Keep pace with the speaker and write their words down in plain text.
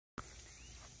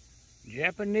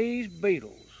Japanese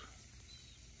beetles.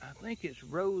 I think it's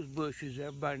rose bushes.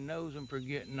 Everybody knows them for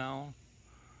getting on.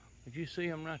 But you see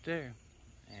them right there.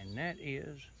 And that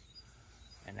is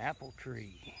an apple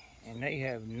tree. And they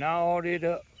have gnawed it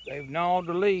up. They've gnawed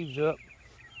the leaves up.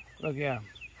 Look at them.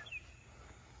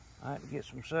 I had to get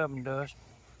some Sevin Dust.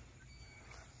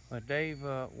 But they've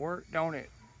worked on it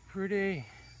pretty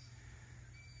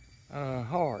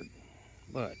hard.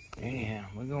 But anyhow,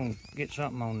 we're going to get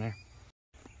something on there.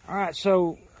 All right,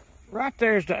 so right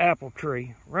there's the apple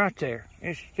tree. Right there.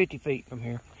 It's 50 feet from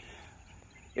here.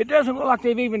 It doesn't look like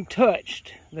they've even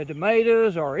touched the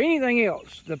tomatoes or anything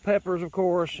else. The peppers, of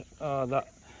course.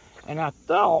 And I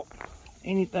thought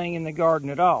anything in the garden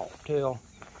at all till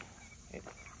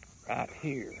right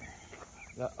here.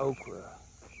 The okra.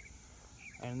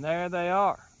 And there they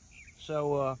are.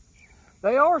 So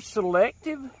they are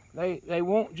selective. They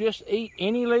won't just eat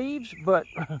any leaves, but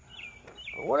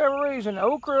for whatever reason,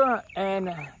 okra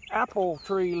and apple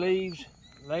tree leaves,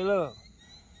 they love.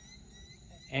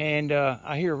 And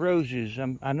I hear roses.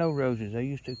 I know roses. They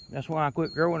used to. That's why I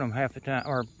quit growing them half the time,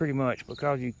 or pretty much,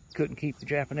 because you couldn't keep the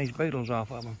Japanese beetles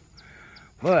off of them.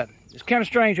 But it's kind of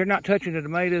strange. They're not touching the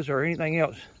tomatoes or anything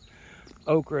else.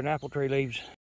 Okra and apple tree leaves.